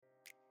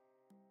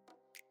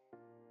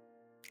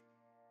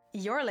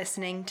You're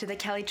listening to The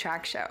Kelly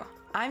Trach Show.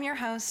 I'm your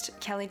host,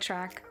 Kelly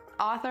Trach,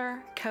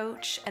 author,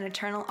 coach, and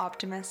eternal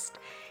optimist.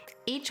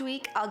 Each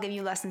week, I'll give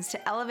you lessons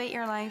to elevate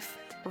your life,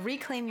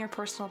 reclaim your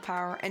personal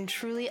power, and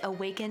truly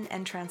awaken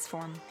and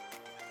transform.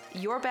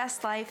 Your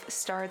best life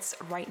starts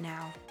right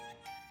now.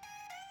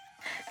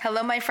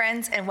 Hello, my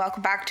friends, and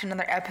welcome back to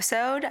another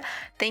episode.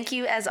 Thank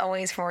you, as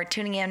always, for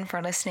tuning in,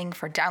 for listening,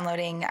 for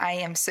downloading. I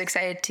am so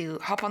excited to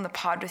hop on the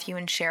pod with you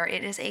and share.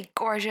 It is a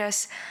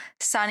gorgeous,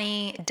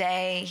 sunny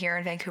day here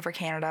in Vancouver,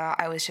 Canada.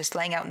 I was just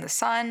laying out in the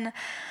sun,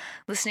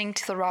 listening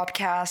to the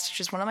Robcast, which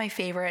is one of my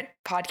favorite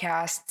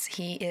podcasts.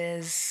 He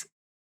is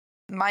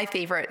my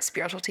favorite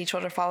spiritual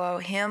teacher to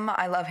follow.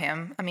 I love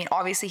him. I mean,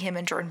 obviously him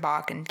and Jordan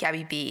Bach and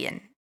Gabby B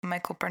and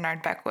Michael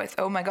Bernard Beckwith.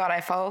 Oh my God, I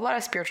follow a lot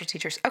of spiritual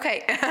teachers.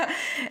 Okay.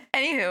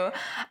 Anywho,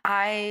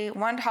 I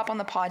wanted to hop on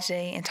the pod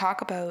today and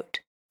talk about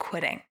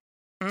quitting.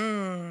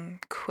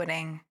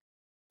 Quitting.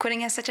 Quitting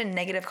has such a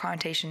negative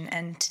connotation.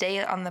 And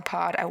today on the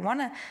pod, I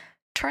want to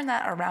turn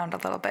that around a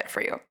little bit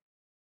for you.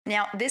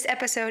 Now, this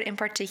episode in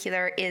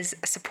particular is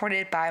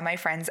supported by my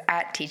friends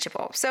at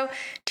Teachable. So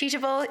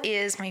Teachable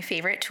is my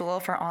favorite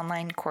tool for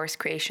online course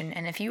creation.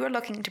 And if you are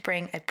looking to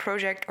bring a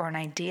project or an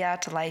idea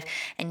to life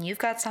and you've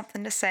got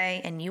something to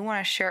say and you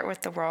want to share it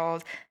with the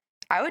world,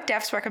 I would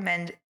definitely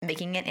recommend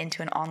making it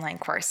into an online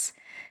course.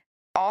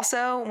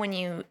 Also, when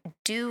you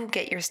do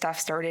get your stuff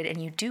started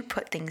and you do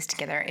put things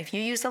together, if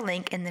you use the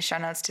link in the show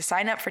notes to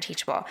sign up for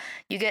Teachable,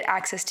 you get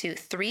access to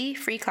 3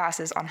 free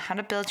classes on how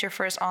to build your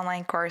first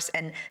online course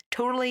and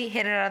totally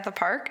hit it out of the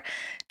park,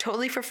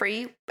 totally for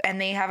free.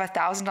 And they have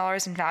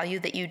 $1,000 in value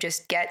that you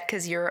just get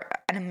because you're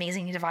an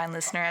amazing divine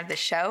listener of the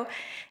show.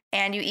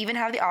 And you even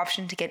have the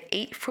option to get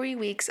 8 free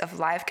weeks of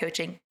live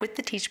coaching with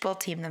the Teachable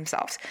team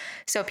themselves.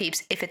 So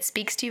peeps, if it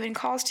speaks to you and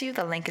calls to you,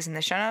 the link is in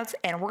the show notes,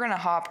 and we're going to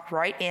hop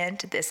right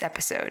into this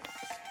episode.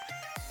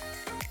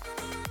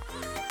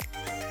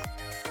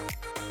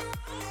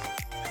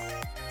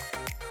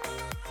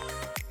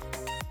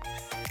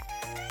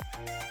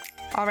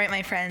 All right,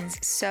 my friends,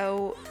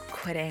 so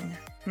quitting.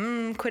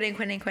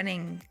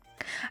 Quitting.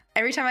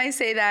 Every time I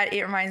say that,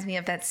 it reminds me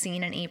of that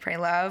scene in Eat, Pray,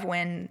 Love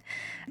when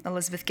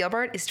Elizabeth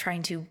Gilbert is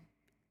trying to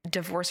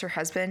divorce her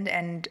husband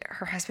and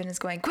her husband is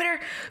going, quitter.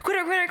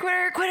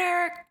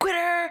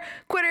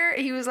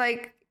 He was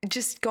like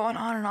just going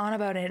on and on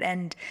about it.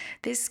 And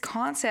this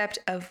concept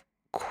of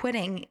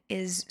quitting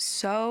is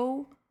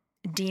so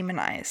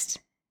demonized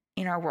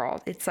in our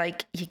world. It's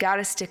like, you got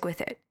to stick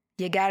with it.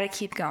 You got to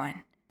keep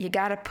going. You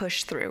got to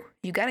push through.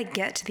 You got to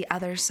get to the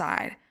other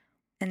side.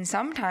 And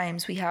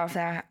sometimes we have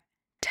that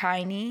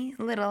tiny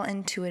little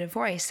intuitive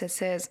voice that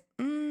says,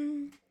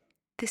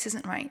 this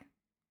isn't right.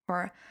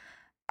 Or,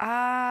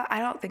 I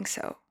don't think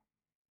so.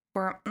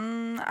 Or,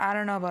 I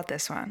don't know about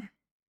this one.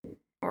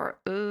 Or,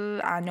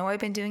 I know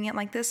I've been doing it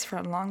like this for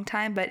a long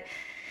time, but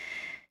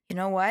you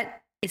know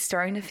what? It's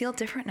starting to feel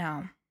different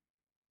now.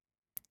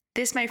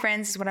 This, my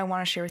friends, is what I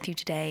want to share with you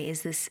today,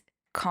 is this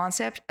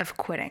concept of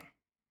quitting.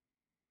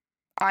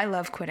 I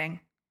love quitting.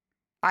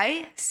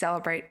 I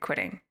celebrate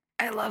quitting.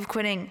 I love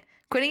quitting.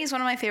 Quitting is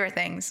one of my favorite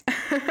things.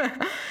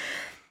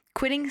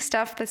 Quitting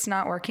stuff that's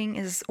not working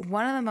is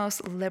one of the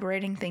most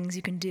liberating things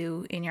you can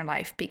do in your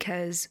life,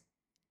 because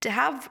to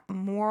have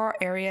more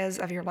areas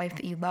of your life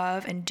that you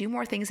love and do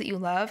more things that you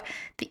love,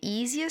 the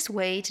easiest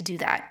way to do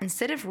that,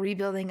 instead of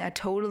rebuilding a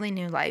totally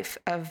new life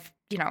of,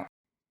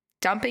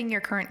 dumping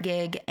your current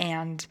gig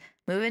and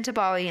moving to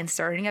Bali and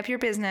starting up your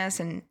business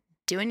and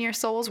doing your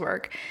soul's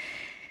work,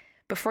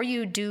 before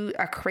you do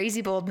a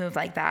crazy bold move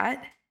like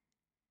that,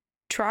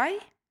 try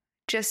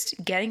just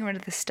getting rid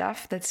of the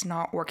stuff that's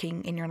not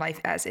working in your life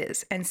as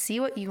is and see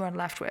what you are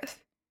left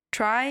with.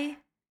 Try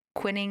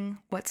quitting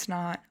what's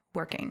not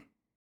working.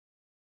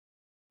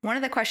 One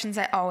of the questions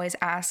I always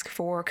ask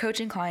for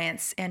coaching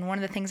clients, and one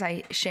of the things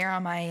I share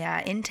on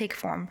my intake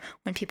form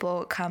when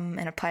people come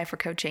and apply for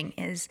coaching,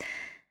 is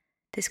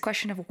this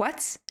question of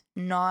what's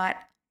not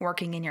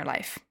working in your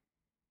life.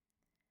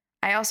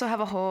 I also have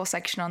a whole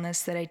section on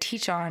this that I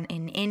teach on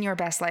in Your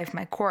Best Life,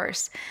 my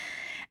course.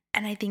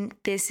 And I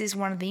think this is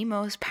one of the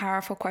most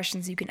powerful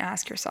questions you can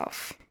ask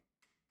yourself.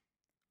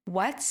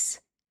 What's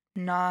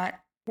not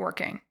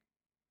working?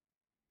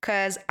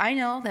 Because I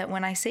know that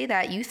when I say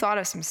that, you thought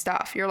of some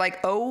stuff. You're like,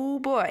 oh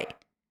boy,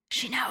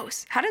 she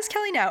knows. How does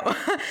Kelly know?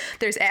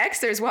 There's X,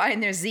 there's Y,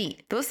 and there's Z.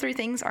 Those 3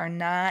 things are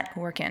not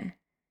working.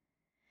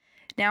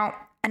 Now,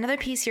 another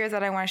piece here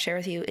that I want to share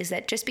with you is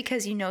that just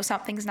because you know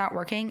something's not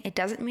working, it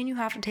doesn't mean you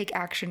have to take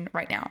action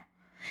right now.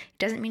 It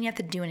doesn't mean you have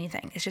to do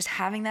anything. It's just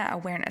having that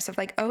awareness of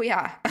like, oh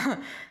yeah,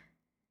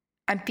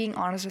 I'm being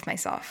honest with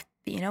myself.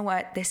 But you know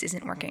what? This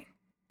isn't working.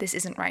 This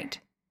isn't right.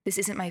 This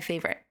isn't my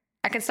favorite.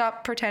 I can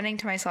stop pretending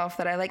to myself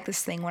that I like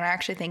this thing when I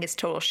actually think it's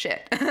total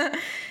shit.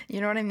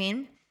 You know what I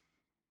mean?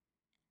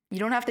 You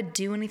don't have to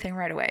do anything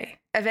right away.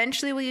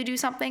 Eventually, will you do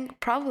something?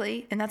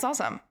 Probably. And that's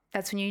awesome.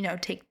 That's when you,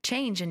 take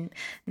change and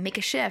make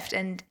a shift.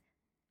 And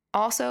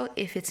also,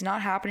 if it's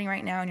not happening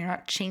right now and you're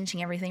not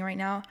changing everything right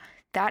now,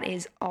 that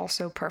is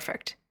also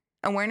perfect.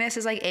 Awareness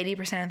is like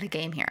 80% of the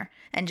game here.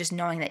 And just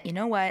knowing that, you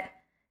know what?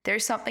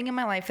 There's something in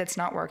my life that's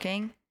not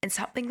working and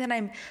something that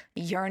I'm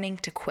yearning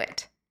to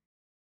quit.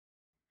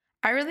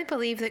 I really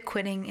believe that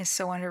quitting is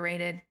so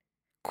underrated.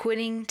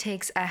 Quitting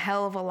takes a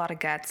hell of a lot of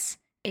guts.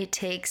 It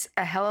takes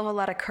a hell of a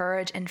lot of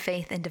courage and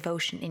faith and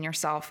devotion in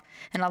yourself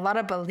and a lot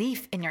of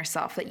belief in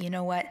yourself that, you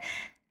know what,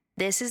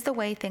 this is the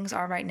way things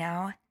are right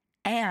now,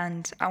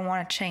 and I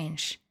want to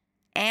change,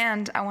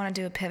 and I want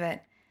to do a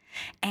pivot,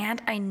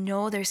 and I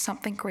know there's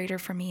something greater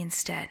for me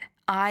instead.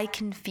 I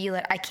can feel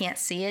it. I can't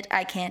see it.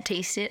 I can't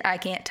taste it. I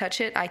can't touch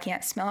it. I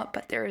can't smell it.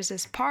 But there is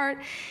this part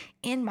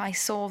in my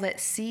soul that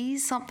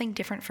sees something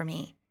different for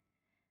me.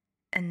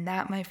 And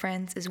that, my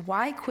friends, is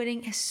why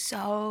quitting is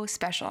so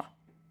special.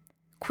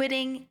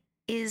 Quitting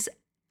is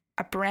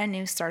a brand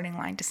new starting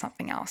line to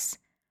something else.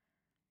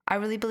 I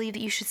really believe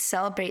that you should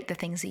celebrate the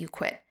things that you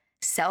quit.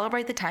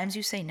 Celebrate the times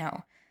you say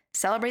no.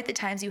 Celebrate the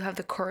times you have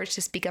the courage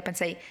to speak up and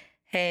say,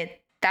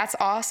 hey, that's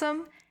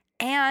awesome,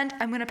 and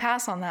I'm going to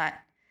pass on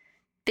that.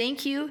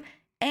 Thank you,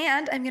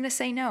 and I'm going to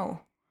say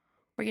no.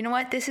 Or you know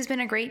what, this has been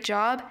a great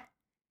job,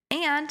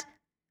 and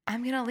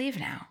I'm going to leave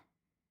now.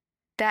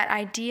 That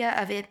idea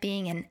of it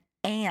being an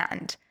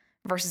and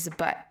versus a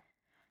but.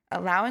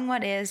 Allowing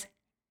what is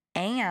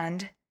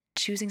and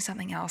choosing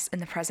something else in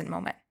the present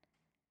moment.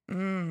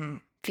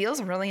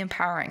 Feels really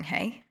empowering,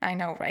 hey? I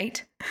know,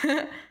 right?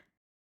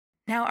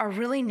 Now, a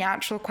really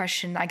natural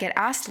question I get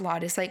asked a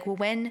lot is like, well,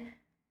 when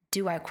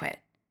do I quit?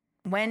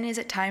 When is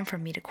it time for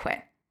me to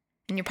quit?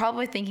 And you're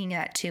probably thinking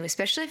that too,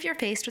 especially if you're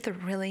faced with a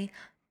really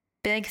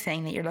big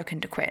thing that you're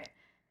looking to quit.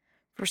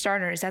 For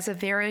starters, that's a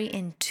very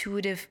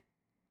intuitive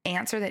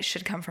answer that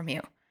should come from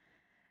you.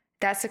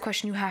 That's the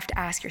question you have to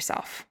ask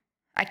yourself.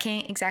 I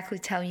can't exactly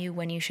tell you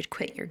when you should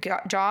quit your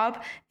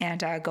job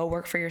and go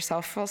work for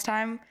yourself full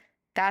time.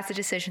 That's a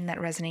decision that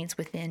resonates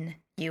within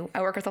you.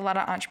 I work with a lot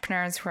of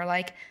entrepreneurs who are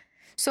like,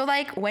 so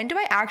like, when do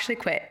I actually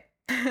quit?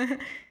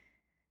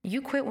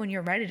 You quit when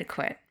you're ready to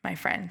quit, my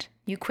friend.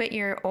 You quit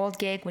your old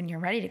gig when you're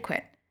ready to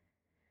quit.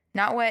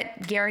 Not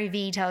what Gary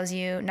Vee tells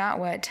you, not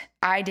what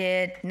I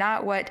did,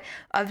 not what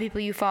other people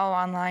you follow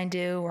online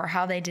do or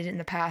how they did it in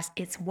the past.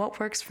 It's what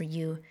works for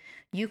you.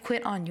 You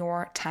quit on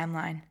your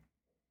timeline.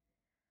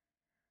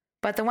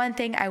 But the one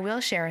thing I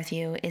will share with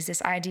you is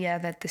this idea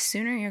that the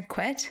sooner you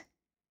quit,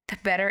 the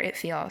better it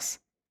feels.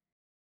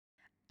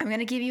 I'm going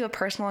to give you a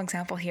personal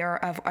example here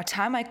of a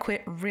time I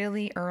quit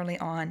really early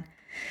on.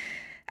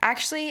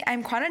 Actually,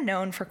 I'm kind of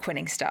known for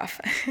quitting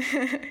stuff.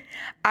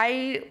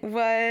 I'm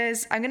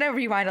going to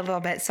rewind a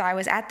little bit. So I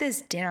was at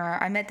this dinner.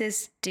 I met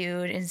this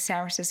dude in San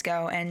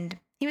Francisco, and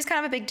he was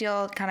kind of a big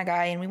deal kind of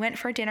guy. And we went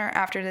for dinner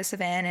after this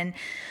event, and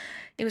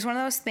it was one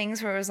of those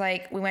things where it was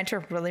like, we went to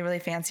a really, really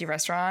fancy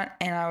restaurant,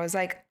 and I was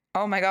like,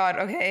 oh my God,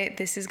 okay,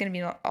 this is going to be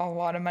a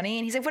lot of money.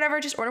 And he's like,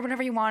 whatever, just order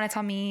whatever you want. It's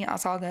on me.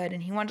 It's all good.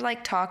 And he wanted to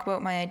like talk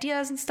about my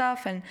ideas and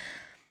stuff. And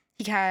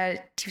he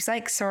was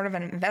like sort of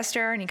an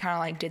investor, and he kind of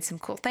like did some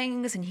cool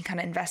things, and he kind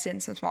of invested in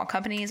some small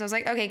companies. I was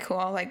like, okay,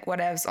 cool. Like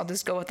whatevs. I'll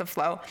just go with the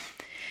flow.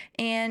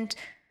 And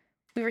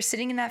we were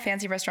sitting in that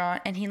fancy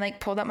restaurant, and he like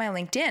pulled up my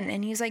LinkedIn,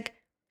 and he's like,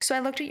 so I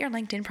looked at your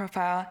LinkedIn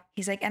profile.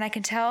 He's like, and I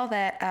can tell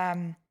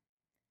that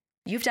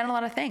you've done a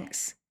lot of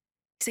things.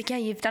 He's like, yeah,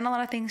 you've done a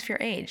lot of things for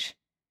your age.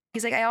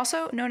 He's like, I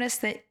also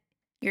noticed that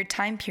your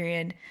time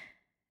period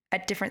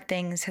at different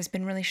things has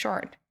been really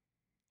short.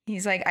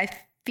 He's like, I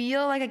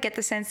feel like I get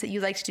the sense that you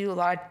like to do a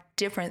lot of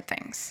different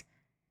things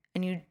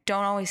and you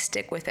don't always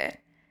stick with it.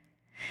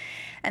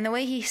 And the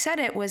way he said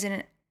it was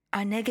in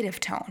a negative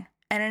tone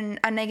and in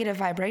a negative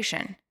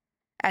vibration,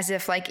 as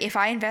if like, if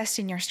I invest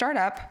in your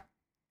startup,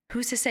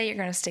 who's to say you're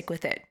going to stick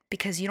with it?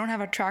 Because you don't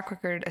have a track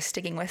record of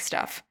sticking with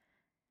stuff.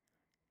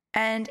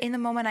 And in the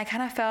moment, I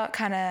kind of felt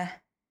kind of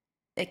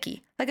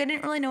icky. Like I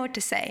didn't really know what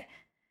to say.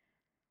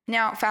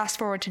 Now, fast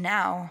forward to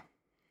now,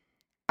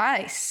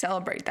 I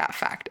celebrate that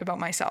fact about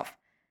myself,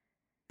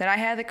 that I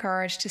had the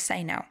courage to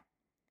say no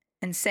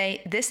and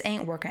say, this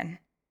ain't working,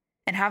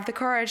 and have the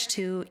courage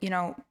to,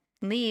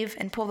 leave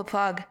and pull the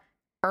plug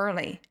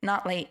early,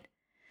 not late.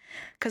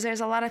 Because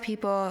there's a lot of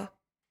people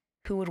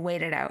who would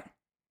wait it out.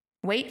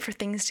 Wait for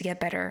things to get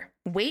better.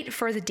 Wait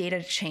for the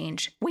data to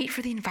change. Wait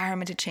for the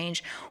environment to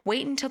change.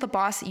 Wait until the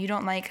boss that you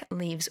don't like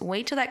leaves.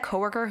 Wait till that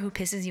coworker who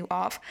pisses you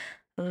off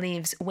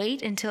leaves.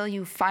 Wait until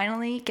you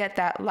finally get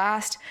that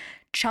last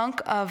chunk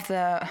of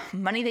the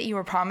money that you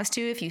were promised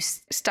to if you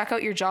stuck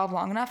out your job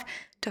long enough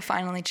to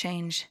finally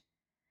change.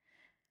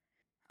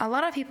 A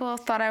lot of people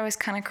thought I was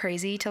kind of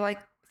crazy to like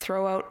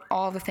throw out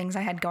all the things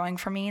I had going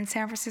for me in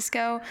San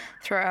Francisco,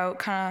 throw out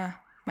kind of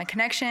my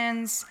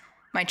connections,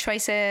 my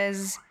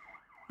choices,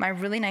 my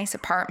really nice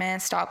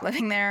apartment, stop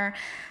living there.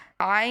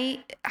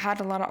 I had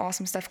a lot of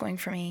awesome stuff going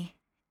for me,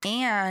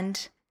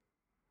 and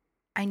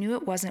I knew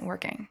it wasn't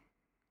working.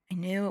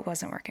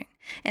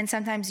 And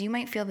sometimes you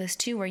might feel this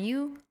too, where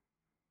you're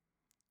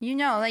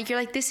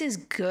like, this is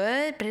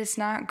good, but it's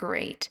not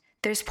great.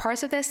 There's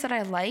parts of this that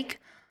I like,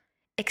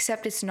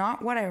 except it's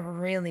not what I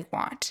really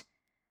want.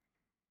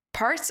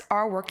 Parts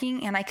are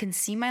working, and I can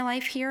see my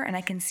life here, and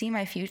I can see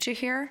my future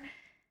here,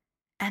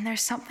 and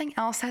there's something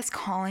else that's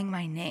calling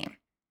my name.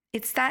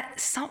 It's that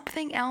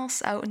something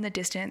else out in the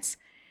distance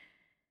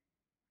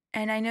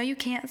And I know you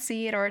can't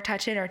see it or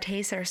touch it or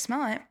taste it or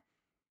smell it.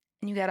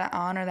 And you got to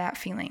honor that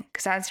feeling,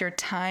 because that's your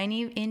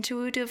tiny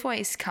intuitive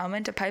voice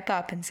coming to pipe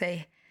up and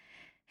say,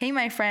 hey,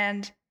 my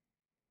friend,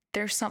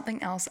 there's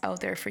something else out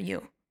there for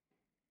you.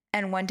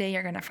 And one day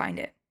you're going to find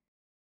it.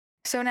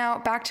 So now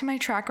back to my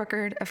track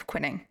record of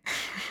quitting.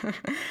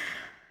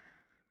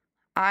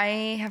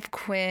 I have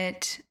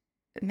quit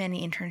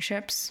many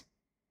internships.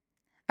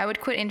 I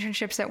would quit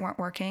internships that weren't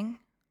working.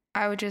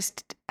 I would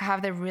just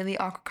have the really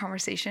awkward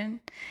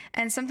conversation.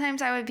 And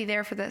sometimes I would be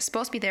there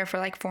supposed to be there for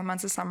like 4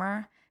 months of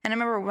summer. And I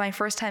remember my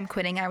first time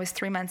quitting, I was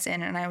 3 months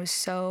in and I was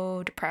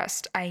so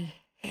depressed. I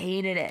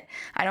hated it.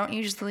 I don't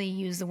usually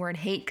use the word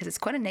hate because it's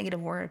quite a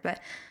negative word, but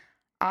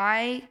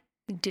I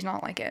did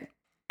not like it.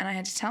 And I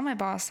had to tell my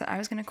boss that I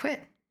was going to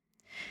quit.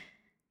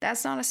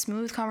 That's not a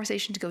smooth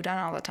conversation to go down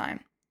all the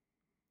time.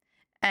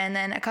 And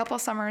then a couple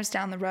of summers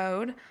down the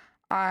road,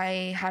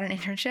 I had an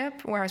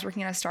internship where I was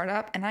working at a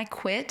startup and I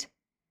quit.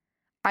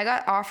 I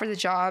got offered the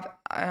job.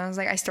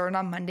 I started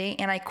on Monday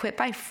and I quit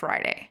by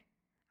Friday.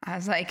 I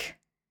was like,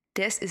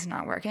 this is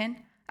not working.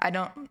 I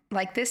don't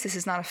like this. This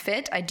is not a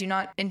fit. I do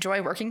not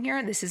enjoy working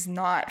here. This is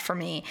not for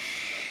me.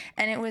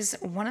 And it was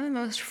one of the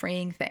most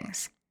freeing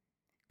things.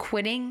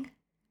 Quitting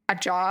a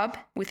job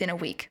within a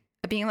week.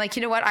 Being like,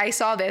 you know what? I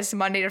saw this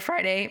Monday to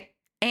Friday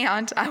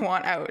and I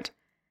want out.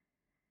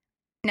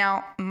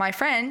 Now, my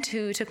friend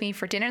who took me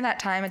for dinner that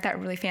time at that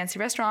really fancy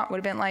restaurant would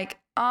have been like,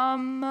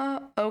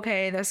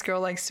 okay, this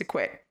girl likes to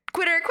quit.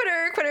 Quitter,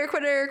 quitter, quitter,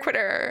 quitter,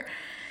 quitter.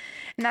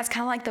 And that's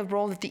kind of like the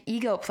role that the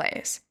ego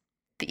plays.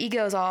 The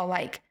ego is all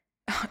like,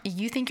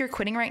 you think you're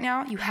quitting right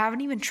now? You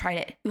haven't even tried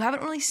it. You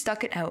haven't really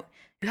stuck it out.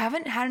 You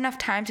haven't had enough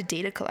time to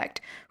data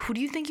collect. Who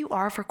do you think you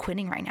are for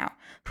quitting right now?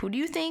 Who do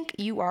you think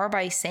you are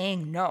by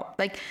saying no?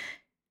 Like,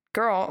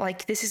 girl,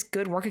 like, this is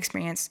good work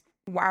experience.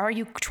 Why are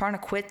you trying to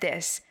quit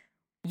this?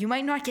 You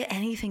might not get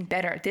anything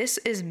better. This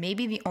is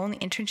maybe the only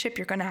internship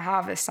you're going to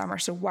have this summer.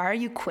 So why are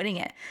you quitting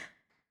it?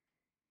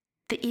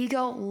 The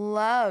ego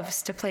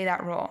loves to play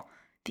that role.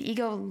 The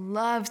ego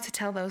loves to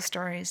tell those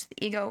stories.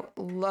 The ego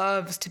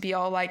loves to be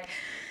all like,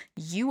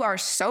 you are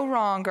so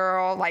wrong,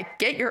 girl. Like,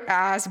 get your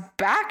ass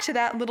back to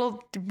that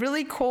little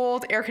really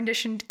cold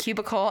air-conditioned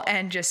cubicle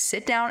and just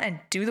sit down and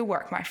do the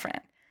work, my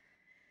friend.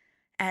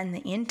 And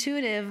the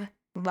intuitive,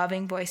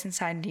 loving voice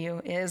inside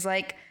you is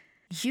like,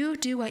 you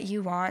do what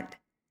you want.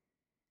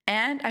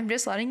 And I'm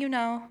just letting you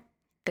know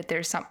that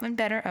there's something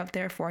better out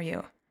there for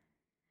you.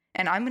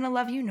 And I'm going to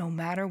love you no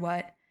matter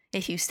what.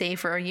 If you stay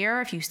for a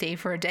year, if you stay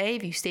for a day,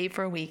 if you stay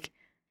for a week.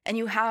 And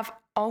you have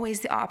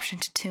always the option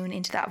to tune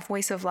into that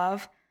voice of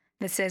love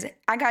that says,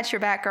 I got your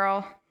back,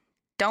 girl.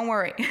 Don't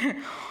worry.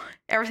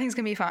 Everything's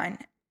going to be fine.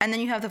 And then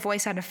you have the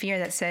voice out of fear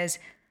that says,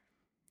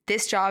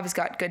 this job has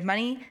got good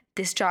money.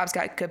 This job's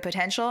got good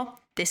potential.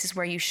 This is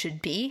where you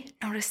should be.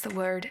 Notice the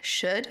word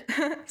should,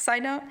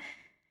 side note.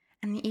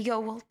 And the ego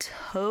will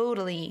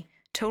totally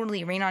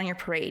rain on your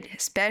parade,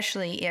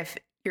 especially if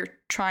you're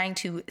trying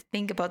to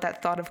think about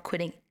that thought of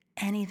quitting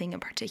anything in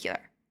particular.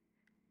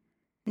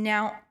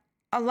 Now,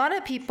 a lot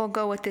of people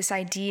go with this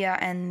idea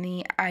and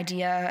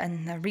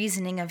the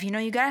reasoning of,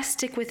 you got to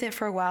stick with it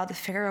for a while to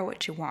figure out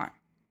what you want.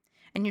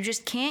 And you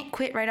just can't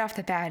quit right off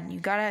the bat. You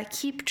got to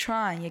keep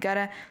trying. You got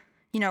to,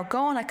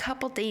 go on a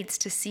couple dates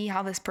to see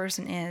how this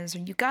person is. Or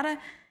you got to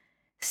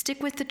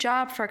stick with the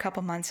job for a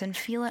couple months and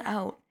feel it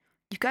out.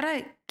 You've got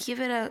to give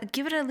it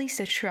at least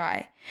a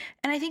try.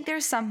 And I think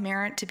there's some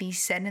merit to be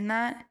said in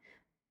that.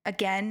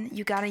 Again,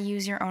 you got to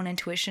use your own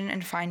intuition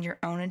and find your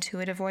own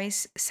intuitive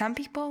voice. Some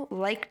people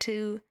like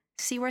to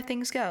see where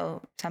things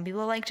go. Some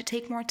people like to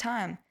take more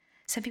time.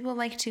 Some people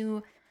like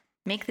to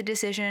make the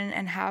decision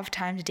and have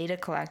time to data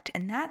collect.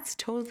 And that's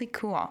totally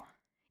cool.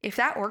 If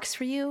that works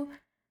for you,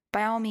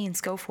 by all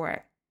means, go for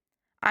it.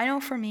 I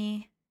know for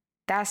me,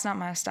 that's not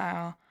my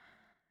style.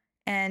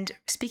 And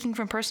speaking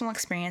from personal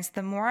experience,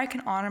 the more I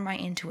can honor my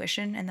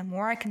intuition and the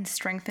more I can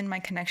strengthen my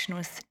connection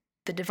with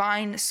the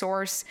divine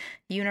source,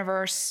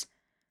 universe,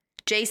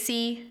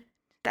 JC,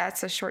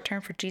 that's a short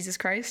term for Jesus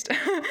Christ.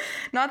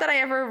 Not that I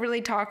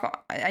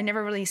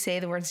never really say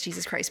the words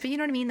Jesus Christ, but you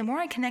know what I mean? The more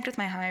I connect with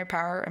my higher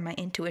power and my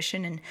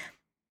intuition and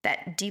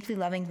that deeply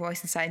loving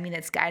voice inside me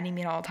that's guiding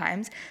me at all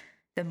times,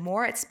 the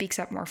more it speaks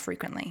up more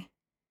frequently.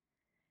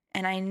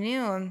 And I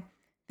knew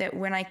that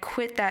when I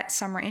quit that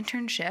summer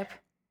internship,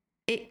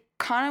 it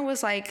kind of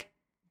was like,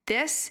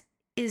 this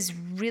is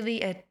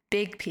really a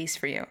big piece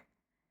for you.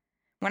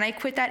 When I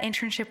quit that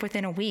internship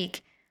within a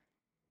week,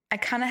 I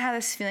kind of had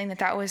this feeling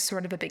that was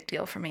sort of a big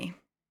deal for me,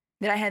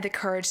 that I had the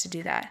courage to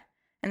do that.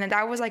 And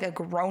that was like a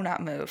grown-up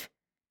move.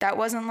 That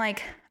wasn't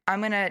like, I'm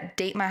going to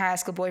date my high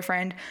school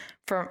boyfriend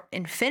for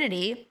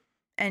infinity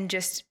and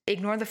just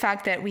ignore the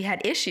fact that we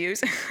had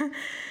issues.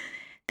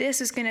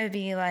 This is going to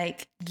be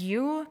like,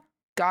 you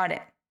got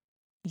it.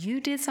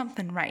 You did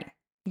something right.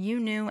 You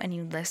knew and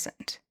you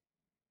listened.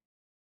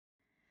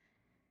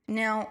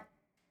 Now,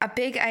 a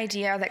big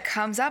idea that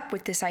comes up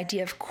with this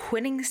idea of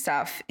quitting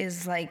stuff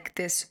is like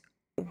this,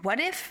 what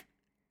if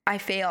I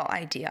fail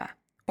idea?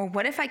 Or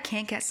what if I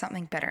can't get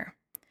something better?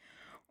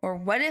 Or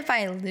what if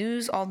I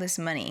lose all this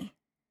money?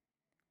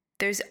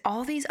 there's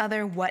all these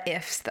other what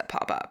ifs that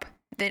pop up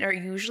that are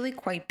usually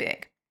quite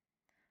big.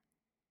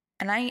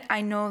 And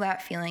I know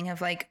that feeling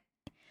of like,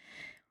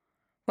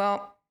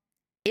 well,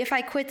 if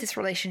I quit this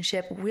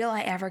relationship, will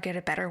I ever get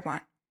a better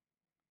one?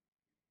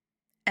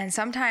 And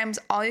sometimes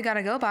all you got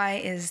to go by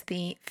is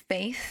the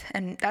faith,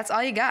 and that's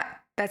all you got.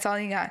 That's all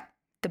you got.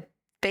 The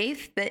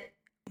faith that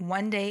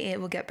one day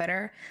it will get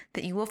better,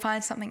 that you will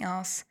find something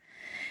else.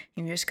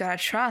 You just got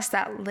to trust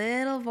that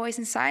little voice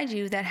inside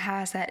you that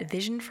has that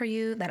vision for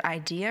you, that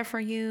idea for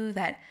you,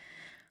 that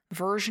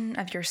version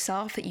of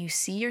yourself that you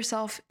see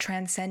yourself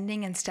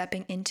transcending and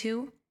stepping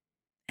into.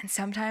 And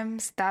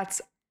sometimes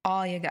that's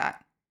all you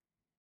got.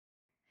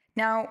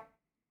 Now,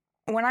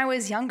 when I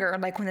was younger,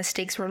 like when the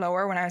stakes were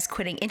lower, when I was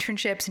quitting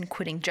internships and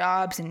quitting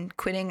jobs and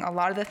quitting a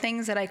lot of the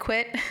things that I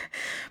quit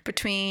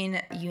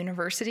between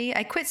university,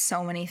 I quit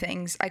so many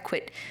things. I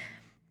quit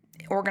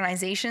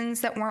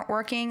organizations that weren't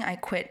working. I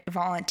quit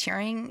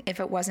volunteering if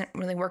it wasn't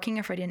really working,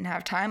 if I didn't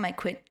have time. I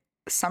quit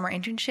summer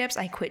internships.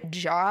 I quit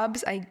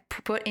jobs. I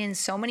put in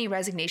so many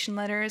resignation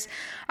letters.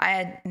 I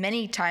had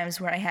many times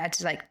where I had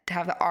to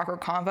have the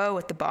awkward convo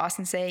with the boss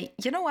and say,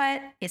 you know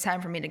what? It's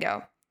time for me to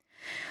go.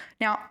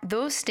 Now,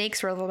 those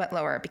stakes were a little bit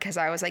lower because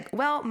I was like,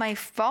 well, my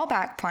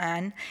fallback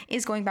plan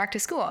is going back to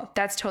school.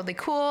 That's totally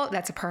cool.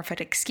 That's a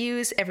perfect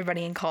excuse.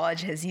 Everybody in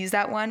college has used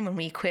that one when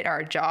we quit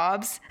our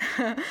jobs.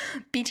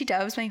 BT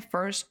Dubs, my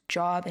first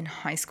job in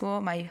high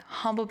school, my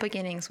humble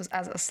beginnings was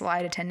as a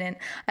slide attendant.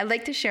 I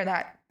like to share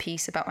that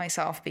piece about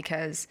myself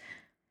because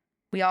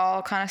we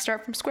all kind of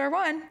start from square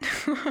one.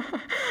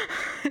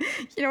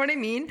 You know what I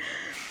mean?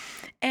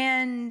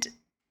 And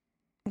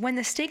when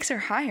the stakes are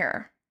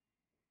higher,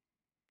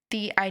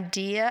 the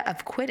idea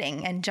of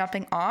quitting and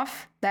jumping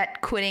off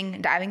that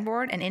quitting diving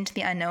board and into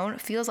the unknown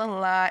feels a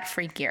lot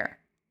freakier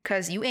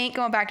because you ain't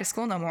going back to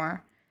school no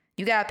more.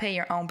 You got to pay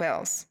your own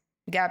bills.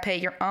 You got to pay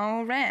your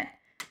own rent.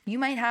 You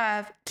might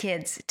have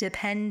kids,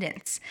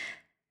 dependents,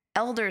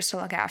 elders to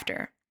look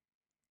after.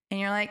 And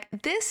you're like,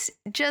 this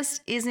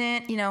just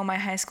isn't, my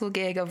high school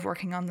gig of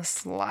working on the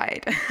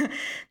slide.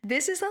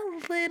 This is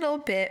a little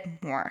bit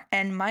more.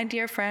 And my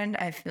dear friend,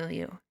 I feel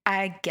you.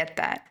 I get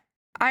that.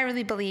 I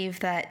really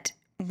believe that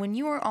when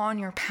you are on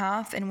your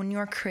path and when you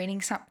are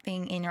creating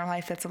something in your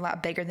life that's a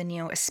lot bigger than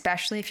you,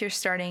 especially if you're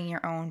starting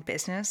your own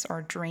business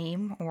or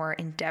dream or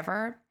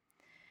endeavor,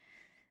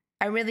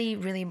 I really,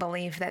 really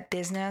believe that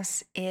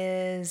business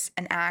is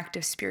an act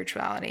of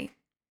spirituality.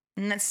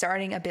 And that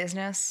starting a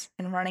business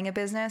and running a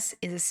business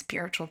is a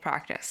spiritual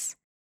practice.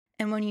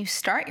 And when you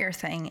start your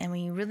thing and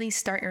when you really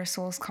start your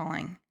soul's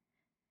calling,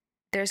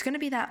 there's going to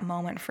be that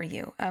moment for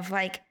you of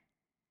like,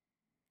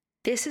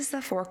 this is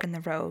the fork in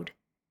the road.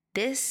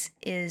 This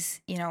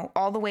is,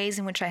 all the ways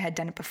in which I had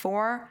done it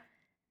before.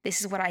 This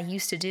is what I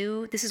used to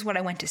do. This is what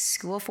I went to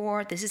school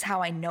for. This is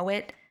how I know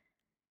it.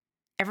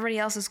 Everybody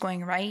else is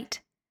going right.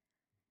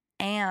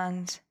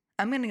 And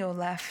I'm going to go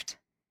left.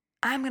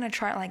 I'm going to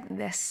try it like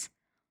this.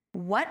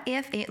 What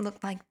if it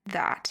looked like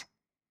that?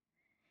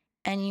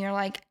 And you're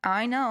like,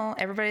 I know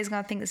everybody's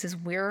going to think this is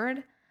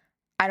weird.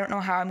 I don't know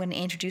how I'm going to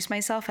introduce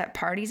myself at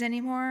parties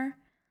anymore.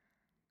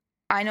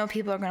 I know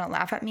people are going to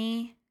laugh at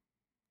me.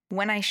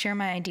 When I share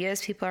my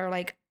ideas, people are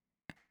like,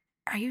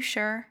 are you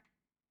sure?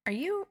 Are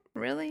you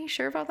really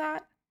sure about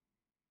that?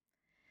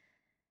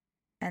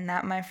 And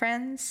that, my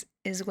friends,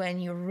 is when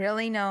you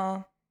really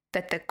know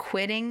that the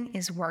quitting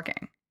is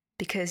working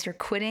because you're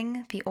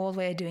quitting the old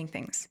way of doing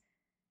things.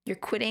 You're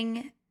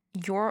quitting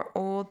your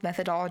old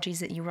methodologies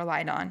that you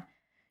relied on.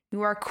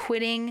 You are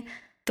quitting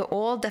the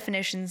old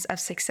definitions of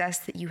success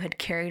that you had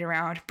carried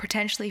around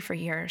potentially for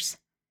years.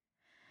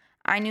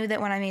 I knew that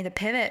when I made the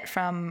pivot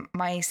from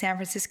my San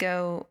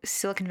Francisco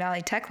Silicon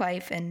Valley tech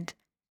life and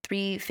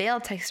 3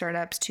 failed tech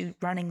startups to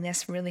running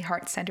this really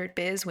heart-centered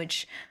biz,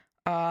 which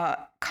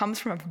comes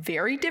from a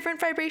very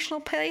different vibrational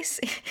place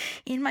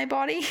in my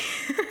body.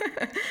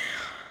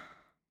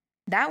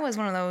 That was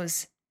one of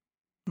those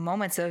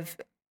moments of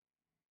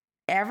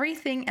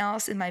everything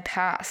else in my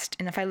past.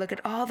 And if I look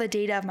at all the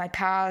data of my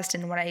past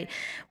and what I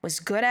was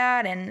good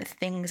at and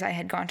things I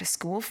had gone to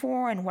school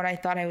for and what I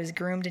thought I was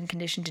groomed and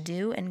conditioned to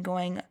do and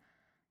going,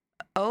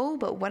 oh,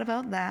 but what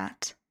about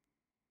that?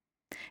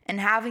 And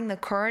having the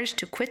courage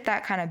to quit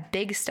that kind of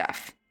big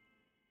stuff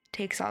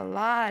takes a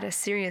lot of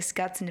serious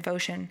guts and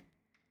devotion.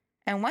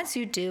 And once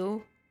you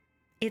do,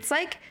 it's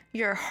like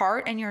your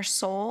heart and your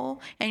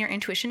soul and your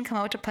intuition come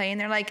out to play and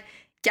they're like,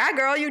 yeah,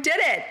 girl, you did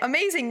it.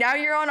 Amazing. Now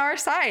you're on our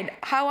side.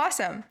 How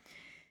awesome.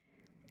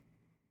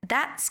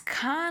 That's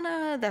kind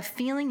of the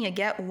feeling you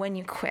get when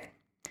you quit.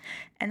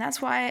 And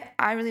that's why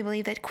I really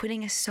believe that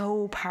quitting is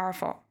so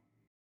powerful.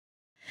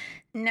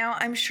 Now,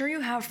 I'm sure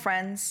you have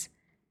friends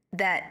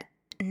that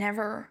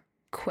never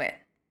quit.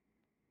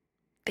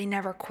 They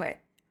never quit.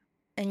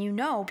 And you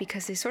know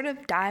because they sort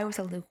of die with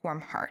a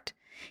lukewarm heart.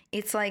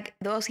 It's like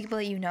those people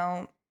that you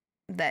know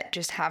that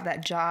just have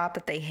that job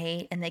that they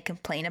hate and they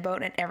complain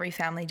about at every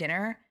family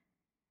dinner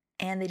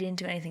and they didn't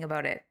do anything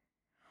about it.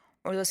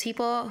 Or those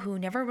people who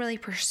never really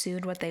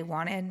pursued what they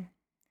wanted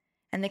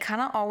and they kind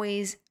of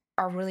always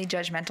are really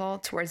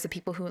judgmental towards the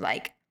people who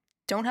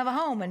don't have a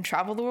home and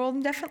travel the world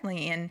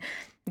indefinitely and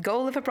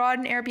go live abroad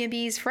in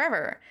Airbnbs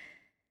forever.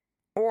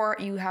 Or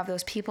you have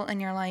those people in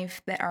your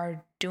life that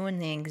are doing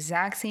the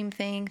exact same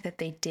thing that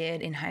they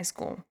did in high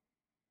school.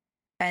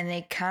 And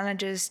they kind of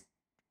just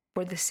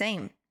were the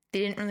same. They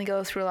didn't really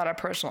go through a lot of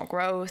personal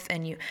growth.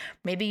 And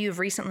maybe you've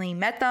recently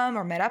met them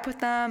or met up with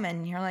them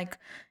and you're like,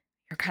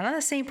 you're kind of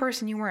the same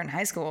person you were in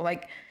high school.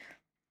 Like,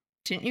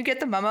 didn't you get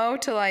the memo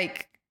to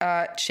like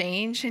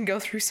change and go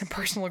through some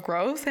personal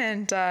growth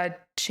and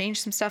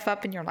change some stuff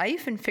up in your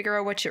life and figure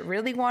out what you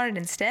really wanted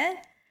instead?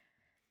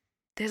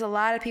 There's a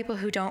lot of people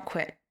who don't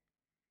quit.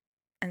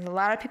 And a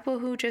lot of people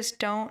who just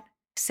don't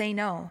say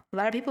no. A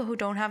lot of people who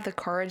don't have the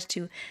courage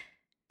to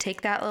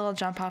take that little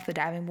jump off the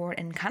diving board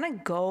and kind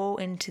of go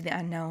into the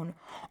unknown,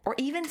 or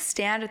even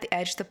stand at the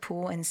edge of the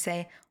pool and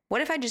say,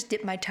 what if I just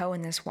dip my toe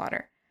in this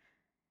water?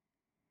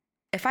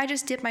 If I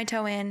just dip my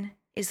toe in,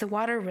 is the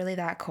water really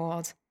that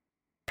cold?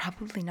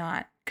 Probably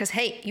not. Because,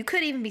 hey, you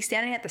could even be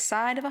standing at the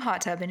side of a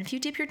hot tub, and if you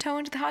dip your toe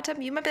into the hot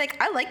tub, you might be like,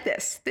 I like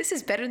this. This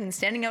is better than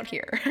standing out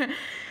here.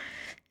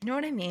 You know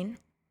what I mean?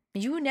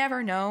 You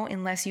never know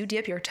unless you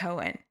dip your toe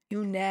in.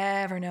 You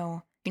never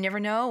know. You never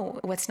know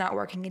what's not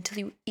working until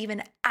you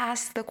even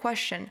ask the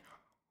question,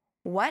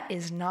 what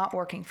is not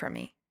working for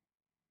me?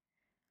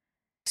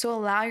 So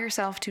allow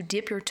yourself to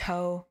dip your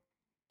toe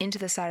into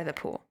the side of the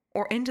pool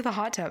or into the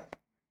hot tub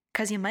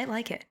because you might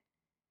like it.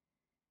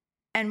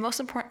 And most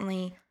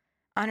importantly,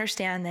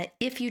 understand that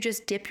if you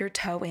just dip your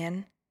toe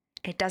in,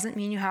 it doesn't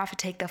mean you have to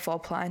take the full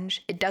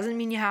plunge. It doesn't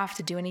mean you have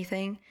to do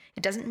anything.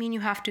 It doesn't mean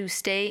you have to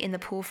stay in the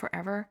pool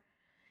forever.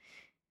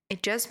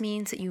 It just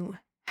means that you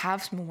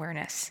have some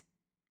awareness.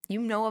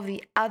 You know of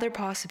the other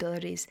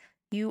possibilities.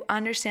 You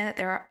understand that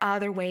there are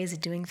other ways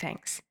of doing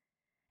things.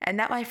 And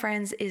that, my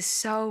friends, is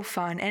so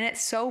fun and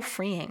it's so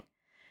freeing.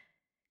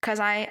 Because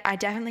I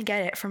definitely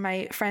get it from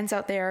my friends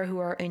out there who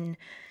are in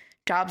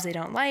jobs they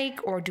don't like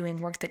or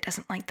doing work that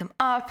doesn't light them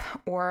up,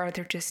 or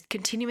they're just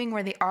continuing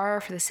where they are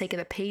for the sake of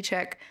the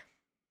paycheck.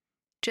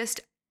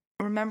 Just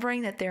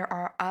remembering that there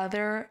are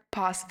other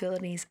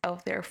possibilities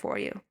out there for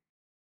you.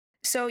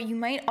 So you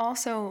might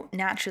also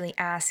naturally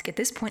ask at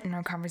this point in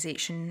our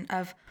conversation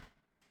of,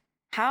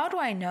 how do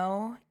I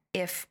know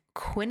if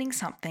quitting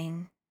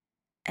something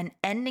and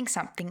ending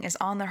something is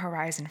on the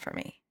horizon for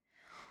me?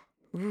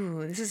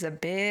 Ooh, this is a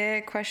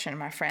big question,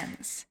 my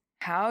friends.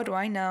 How do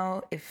I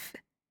know if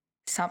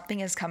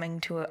something is coming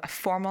to a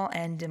formal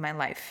end in my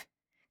life?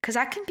 Because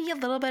that can be a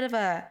little bit of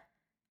a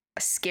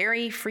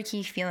scary,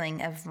 freaky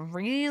feeling of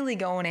really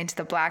going into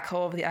the black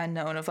hole of the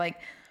unknown of like,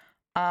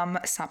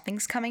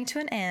 something's coming to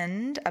an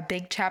end. A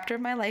big chapter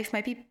of my life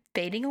might be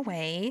fading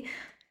away.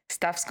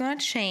 Stuff's going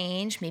to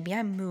change. Maybe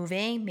I'm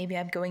moving. Maybe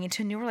I'm going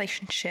into a new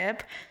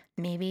relationship.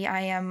 Maybe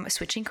I am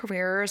switching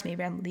careers.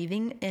 Maybe I'm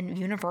leaving in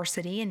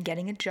university and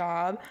getting a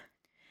job.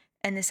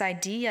 And this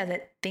idea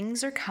that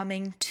things are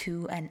coming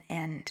to an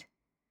end.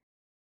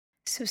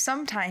 So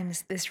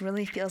sometimes this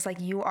really feels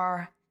like you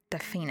are the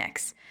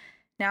phoenix.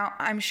 Now,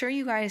 I'm sure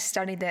you guys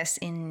studied this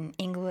in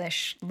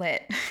English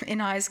Lit in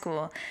high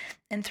school.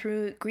 And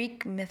through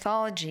Greek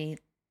mythology,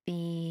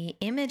 the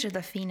image of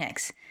the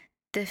phoenix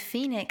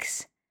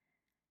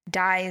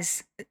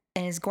dies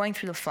and is going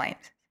through the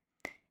flames.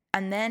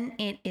 And then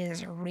it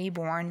is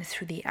reborn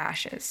through the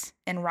ashes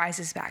and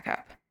rises back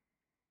up,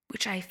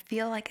 which I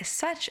feel like is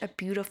such a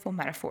beautiful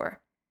metaphor.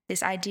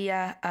 This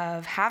idea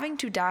of having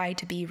to die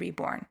to be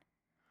reborn.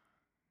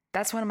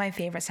 That's one of my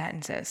favorite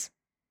sentences.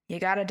 You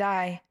gotta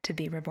die to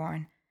be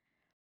reborn.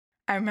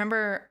 I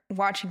remember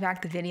watching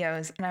back the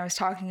videos and I was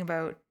talking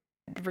about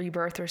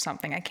rebirth or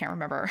something, I can't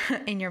remember,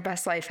 in Your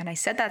Best Life. And I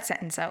said that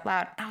sentence out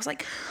loud. I was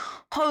like,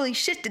 holy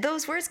shit, did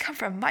those words come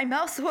from my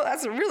mouth? Well,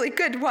 that's a really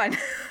good one.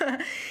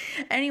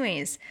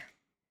 Anyways,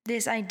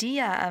 this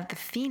idea of the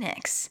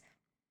phoenix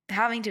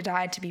having to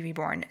die to be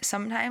reborn.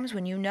 Sometimes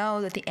when you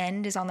know that the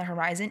end is on the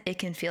horizon, it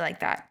can feel like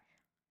that.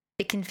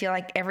 It can feel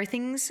like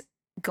everything's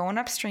going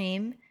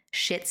upstream,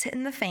 shit's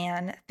hitting the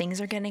fan, things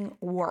are getting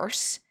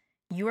worse.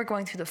 You are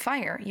going through the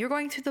fire. You're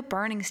going through the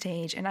burning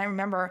stage. And I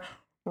remember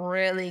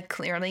really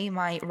clearly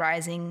my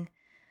rising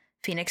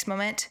phoenix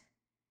moment.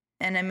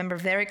 And I remember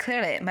very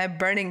clearly my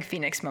burning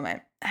phoenix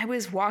moment. I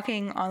was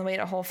walking on the way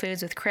to Whole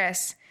Foods with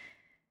Chris,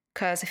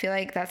 because I feel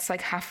like that's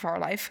like half of our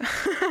life,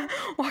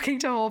 walking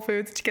to Whole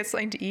Foods to get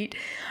something to eat.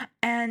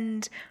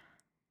 And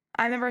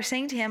I remember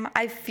saying to him,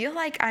 I feel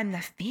like I'm the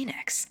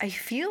phoenix. I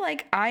feel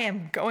like I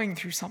am going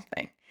through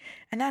something.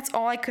 And that's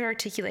all I could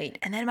articulate.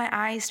 And then my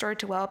eyes started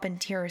to well up in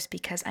tears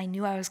because I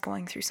knew I was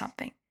going through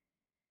something.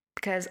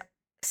 Because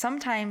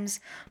sometimes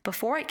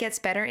before it gets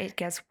better, it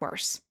gets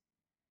worse.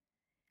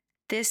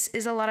 This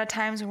is a lot of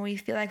times when we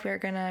feel like we're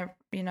gonna,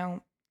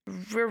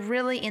 we're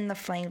really in the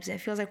flames.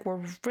 It feels like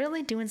we're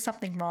really doing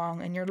something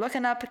wrong. And you're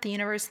looking up at the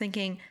universe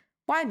thinking,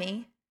 why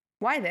me?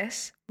 Why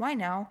this? Why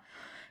now?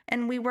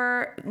 And we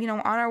were,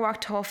 on our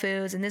walk to Whole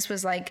Foods. And this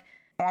was like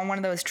on one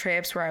of those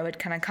trips where I would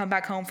kind of come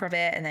back home for a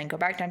bit and then go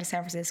back down to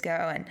San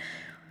Francisco. And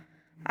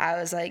I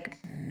was like,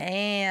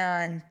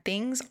 man,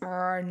 things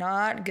are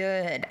not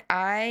good.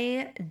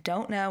 I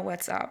don't know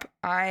what's up.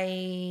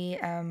 I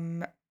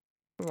am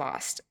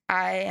lost.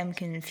 I am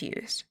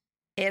confused.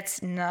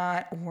 It's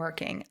not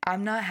working.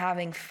 I'm not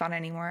having fun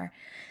anymore.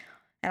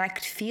 And I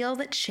could feel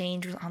that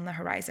change was on the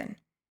horizon.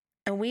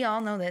 And we all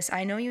know this.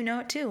 I know you know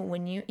it too.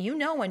 When you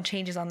know when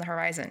change is on the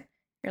horizon.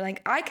 You're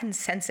like, I can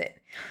sense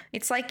it.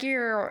 It's like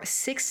your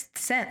sixth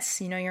sense,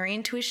 your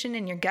intuition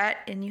and your gut,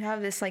 and you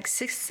have this like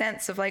sixth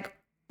sense of like,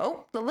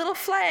 oh, the little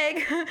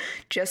flag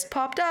just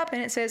popped up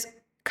and it says,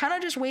 kind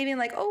of just waving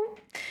like, oh,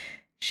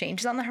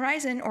 change is on the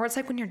horizon. Or it's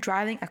like when you're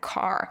driving a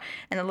car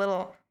and the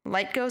little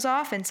light goes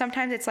off, and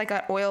sometimes it's like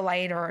an oil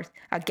light or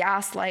a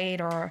gas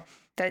light or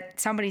that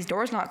somebody's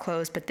door's not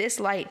closed, but this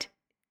light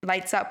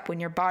lights up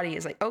when your body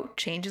is like, oh,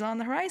 change is on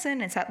the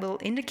horizon. It's that little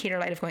indicator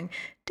light of going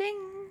ding,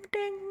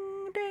 ding,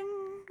 ding,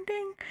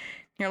 ding.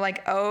 You're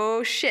like,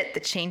 oh shit, the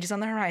change is on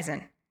the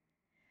horizon.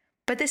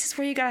 But this is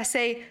where you gotta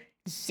say,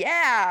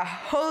 yeah,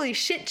 holy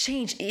shit,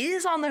 change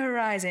is on the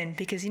horizon.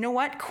 Because you know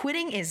what?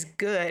 Quitting is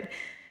good.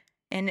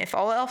 And if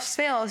all else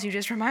fails, you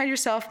just remind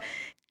yourself,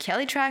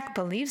 Kelly Trach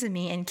believes in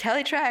me, and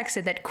Kelly Trach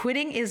said that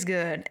quitting is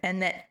good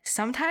and that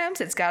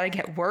sometimes it's gotta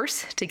get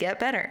worse to get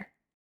better.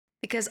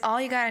 Because all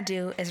you gotta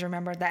do is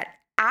remember that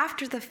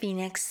after the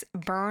phoenix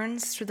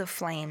burns through the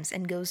flames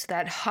and goes to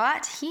that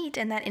hot heat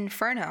and that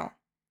inferno,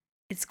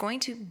 it's going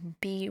to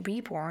be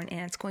reborn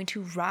and it's going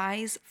to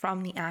rise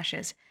from the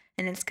ashes,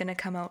 and it's going to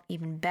come out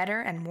even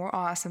better and more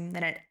awesome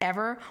than it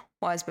ever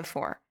was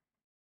before.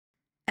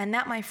 And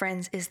that, my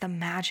friends, is the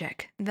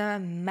magic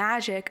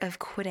of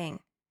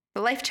quitting.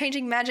 The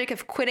life-changing magic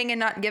of quitting and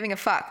not giving a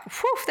fuck.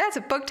 Whew, that's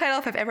a book title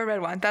if I've ever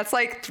read one. That's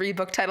like 3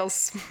 book titles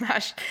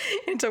smashed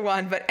into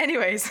one. But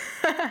anyways,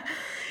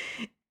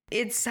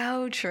 it's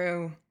so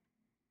true.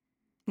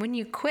 When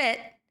you quit,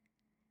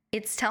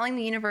 it's telling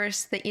the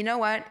universe that, you know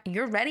what,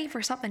 you're ready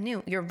for something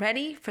new. You're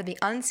ready for the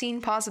unseen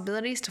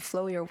possibilities to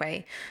flow your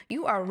way.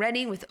 You are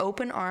ready with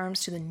open arms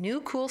to the new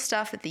cool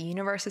stuff that the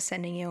universe is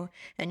sending you.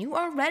 And you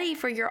are ready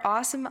for your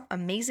awesome,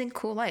 amazing,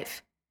 cool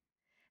life.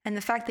 And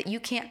the fact that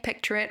you can't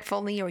picture it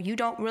fully, or you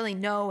don't really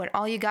know, and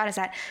all you got is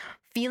that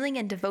feeling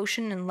and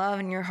devotion and love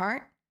in your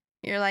heart,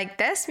 you're like,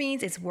 this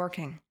means it's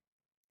working.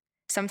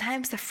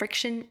 Sometimes the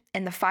friction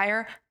and the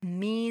fire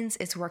means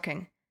it's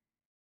working.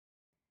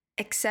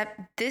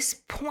 Except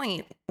this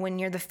point, when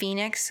you're the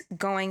phoenix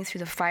going through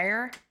the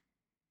fire,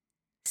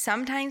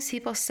 sometimes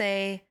people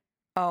say,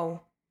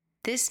 oh,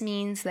 this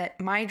means that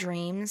my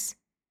dreams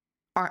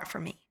aren't for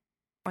me,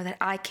 or that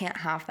I can't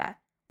have that,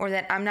 or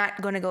that I'm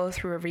not going to go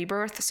through a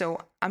rebirth,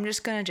 so I'm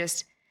just going to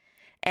just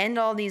end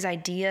all these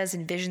ideas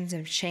and visions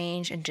of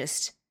change and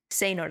just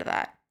say no to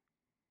that.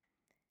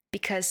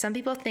 Because some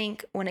people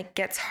think when it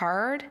gets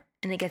hard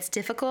and it gets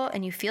difficult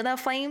and you feel that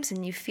flames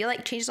and you feel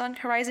like change is on the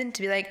horizon,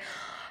 to be like,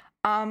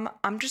 I'm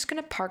just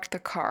going to park the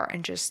car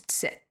and just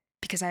sit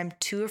because I'm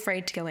too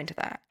afraid to go into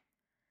that.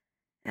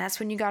 And that's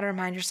when you got to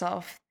remind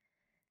yourself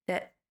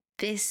that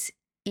this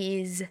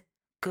is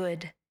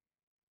good.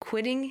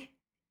 Quitting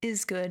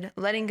is good.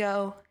 Letting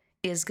go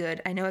is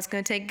good. I know it's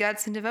going to take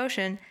guts and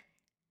devotion,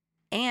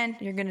 and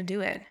you're going to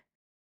do it.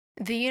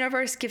 The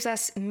universe gives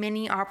us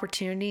many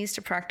opportunities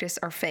to practice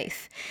our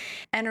faith.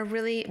 And a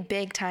really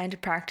big time to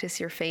practice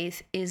your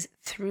faith is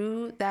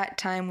through that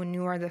time when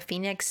you are the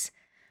phoenix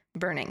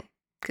burning.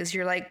 Because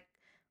you're like,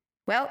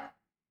 well,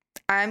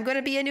 I'm going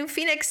to be a new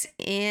phoenix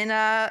in,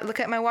 look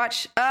at my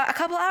watch, a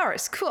couple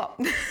hours. Cool.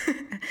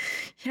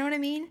 You know what I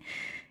mean?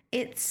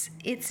 It's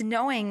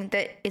knowing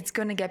that it's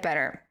going to get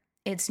better.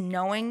 It's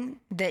knowing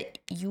that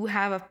you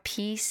have a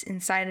peace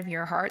inside of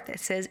your heart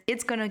that says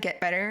it's going to get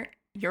better.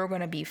 You're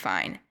going to be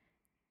fine.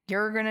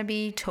 You're going to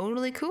be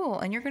totally cool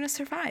and you're going to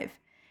survive.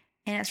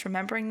 And it's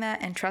remembering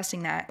that and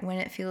trusting that when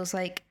it feels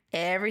like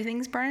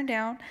everything's burning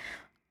down,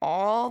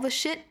 all the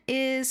shit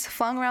is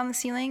flung around the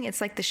ceiling.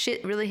 It's like the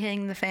shit really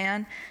hitting the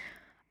fan.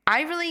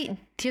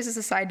 Here's just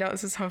a side note,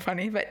 this is so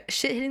funny, but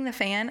shit hitting the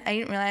fan, I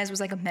didn't realize was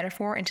like a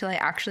metaphor until I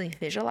actually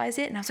visualized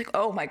it. And I was like,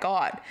 oh my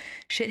God,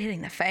 shit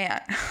hitting the fan.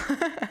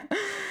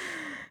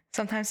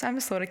 Sometimes I'm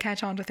slow to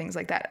catch on to things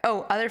like that.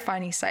 Oh, other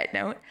funny side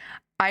note.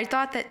 I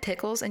thought that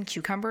pickles and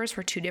cucumbers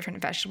were 2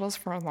 different vegetables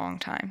for a long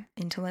time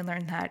until I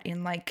learned that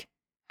in like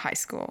high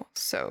school.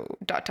 So ...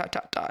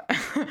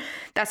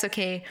 That's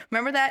okay.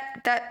 Remember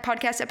that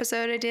podcast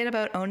episode I did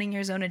about owning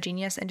your zone of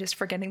genius and just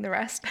forgetting the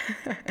rest?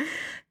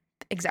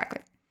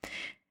 Exactly.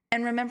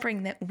 And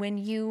remembering that when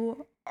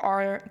you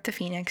are the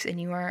phoenix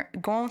and you are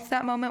going through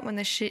that moment when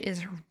the shit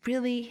is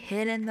really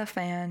hitting the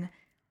fan,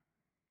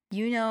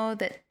 you know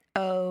that,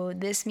 oh,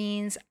 this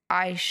means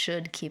I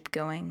should keep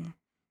going.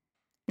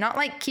 Not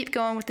like keep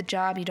going with the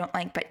job you don't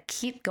like, but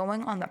keep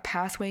going on the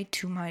pathway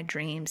to my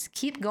dreams.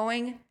 Keep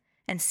going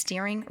and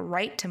steering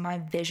right to my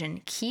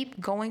vision.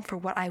 Keep going for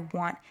what I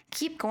want.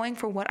 Keep going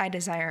for what I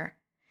desire.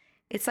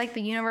 It's like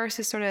the universe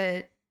is sort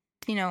of,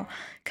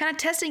 kind of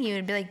testing you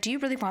and be like, do you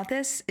really want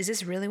this? Is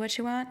this really what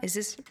you want? Is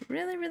this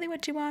really, really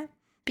what you want?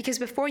 Because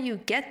before you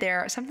get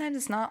there, sometimes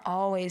it's not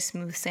always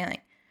smooth sailing.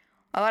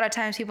 A lot of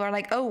times people are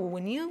like, oh,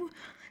 when you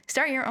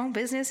start your own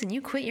business and you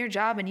quit your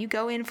job and you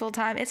go in full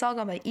time, it's all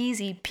going to be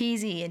easy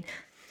peasy and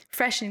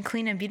fresh and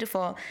clean and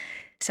beautiful.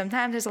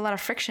 Sometimes there's a lot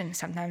of friction.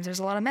 Sometimes there's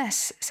a lot of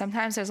mess.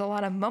 Sometimes there's a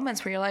lot of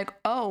moments where you're like,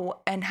 oh,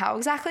 and how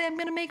exactly I'm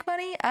going to make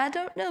money? I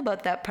don't know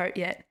about that part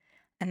yet.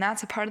 And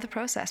that's a part of the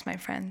process, my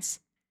friends.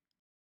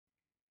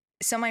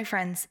 So, my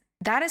friends,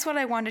 that is what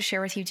I wanted to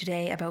share with you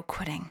today about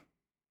quitting.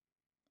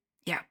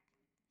 Yeah.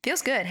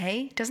 Feels good,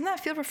 hey? Doesn't that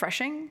feel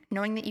refreshing?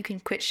 Knowing that you can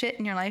quit shit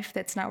in your life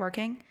that's not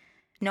working?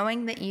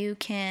 Knowing that you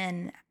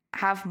can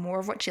have more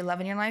of what you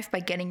love in your life by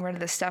getting rid of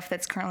the stuff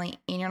that's currently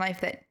in your life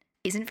that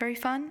isn't very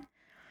fun?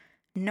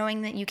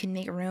 Knowing that you can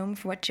make room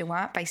for what you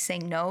want by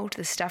saying no to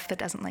the stuff that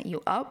doesn't light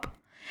you up?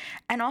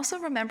 And also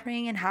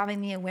remembering and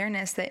having the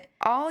awareness that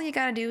all you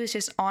gotta do is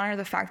just honor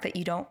the fact that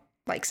you don't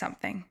like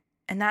something.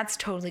 And that's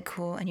totally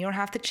cool. And you don't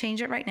have to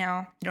change it right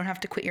now. You don't have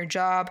to quit your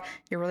job,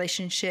 your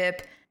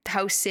relationship,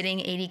 house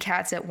sitting 80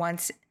 cats at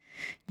once.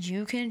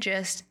 You can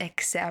just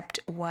accept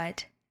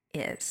what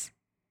is.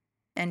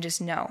 And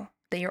just know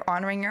that you're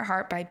honoring your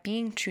heart by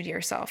being true to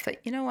yourself. That,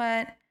 you know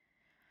what?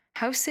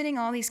 House sitting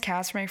all these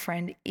cats for my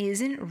friend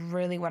isn't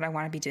really what I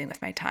want to be doing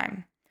with my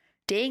time.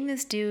 Dating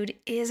this dude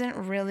isn't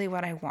really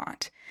what I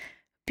want.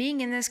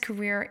 Being in this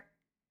career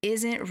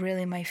isn't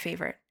really my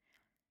favorite.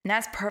 And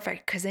that's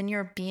perfect, because then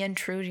you're being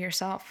true to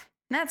yourself.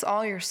 And that's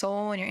all your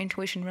soul and your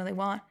intuition really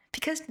want.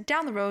 Because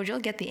down the road, you'll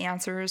get the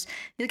answers.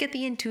 You'll get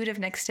the intuitive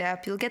next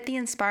step. You'll get the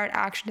inspired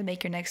action to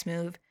make your next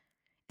move.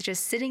 It's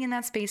just sitting in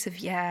that space of,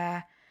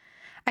 yeah,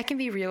 I can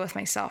be real with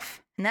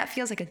myself. And that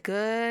feels like a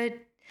good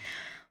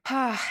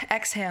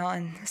exhale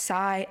and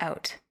sigh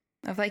out.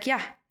 Of like,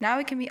 yeah, now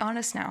we can be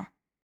honest now.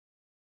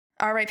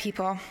 All right,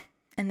 people.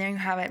 And there you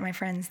have it, my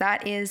friends.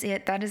 That is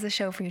it. That is the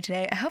show for you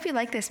today. I hope you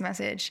like this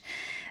message.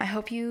 I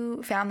hope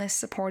you found this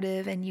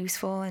supportive and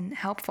useful and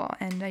helpful.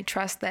 And I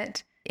trust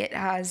that it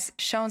has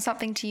shown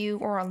something to you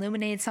or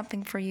illuminated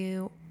something for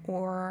you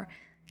or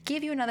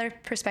gave you another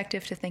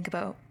perspective to think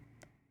about.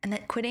 And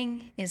that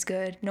quitting is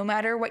good, no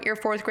matter what your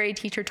 4th grade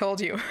teacher told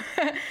you.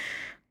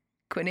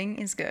 Quitting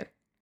is good.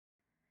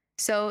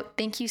 So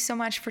thank you so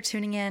much for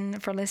tuning in,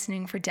 for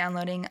listening, for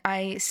downloading.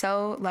 I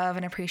so love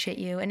and appreciate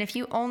you. And if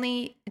you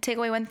only take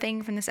away one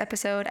thing from this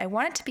episode, I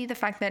want it to be the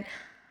fact that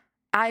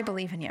I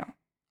believe in you.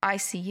 I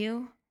see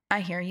you. I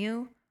hear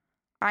you.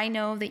 I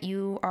know that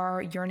you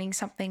are yearning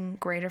something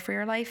greater for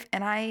your life.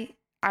 And I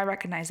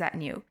recognize that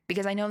in you,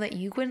 because I know that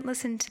you wouldn't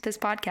listen to this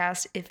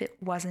podcast if it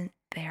wasn't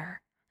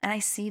there. And I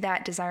see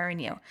that desire in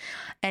you.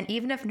 And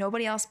even if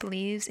nobody else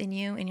believes in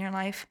you in your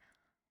life,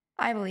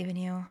 I believe in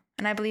you,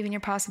 and I believe in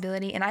your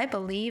possibility, and I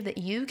believe that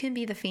you can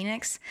be the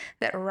phoenix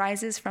that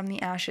rises from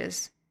the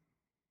ashes,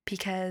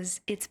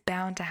 because it's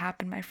bound to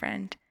happen, my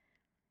friend.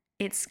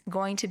 It's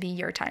going to be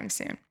your time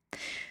soon.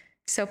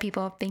 So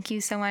people, thank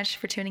you so much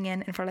for tuning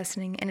in and for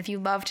listening. And if you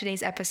loved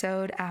today's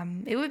episode,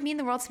 it would mean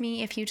the world to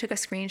me if you took a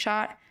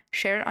screenshot,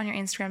 share it on your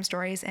Instagram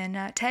stories,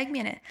 and tag me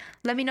in it.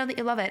 Let me know that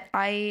you love it.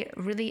 I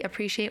really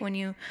appreciate when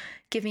you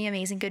give me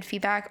amazing good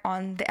feedback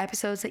on the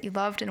episodes that you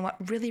loved and what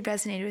really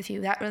resonated with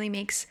you. That really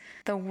makes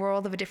the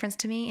world of a difference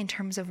to me in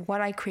terms of what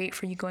I create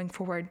for you going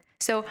forward.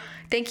 So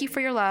thank you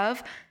for your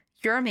love.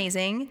 You're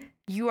amazing.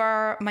 You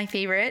are my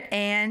favorite,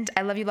 and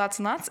I love you lots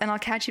and lots, and I'll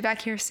catch you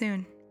back here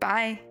soon.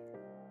 Bye.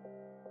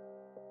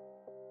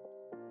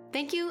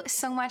 Thank you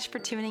so much for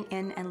tuning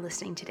in and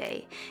listening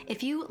today.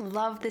 If you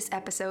love this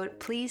episode,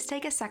 please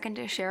take a second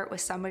to share it with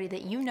somebody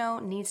that you know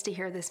needs to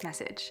hear this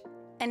message.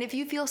 And if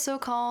you feel so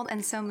called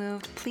and so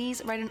moved,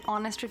 please write an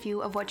honest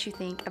review of what you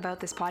think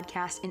about this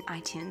podcast in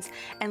iTunes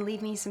and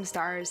leave me some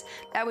stars.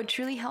 That would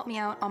truly help me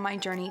out on my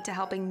journey to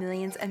helping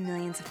millions and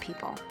millions of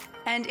people.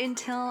 And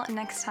until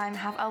next time,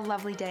 have a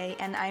lovely day,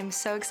 and I'm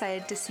so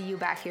excited to see you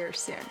back here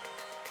soon.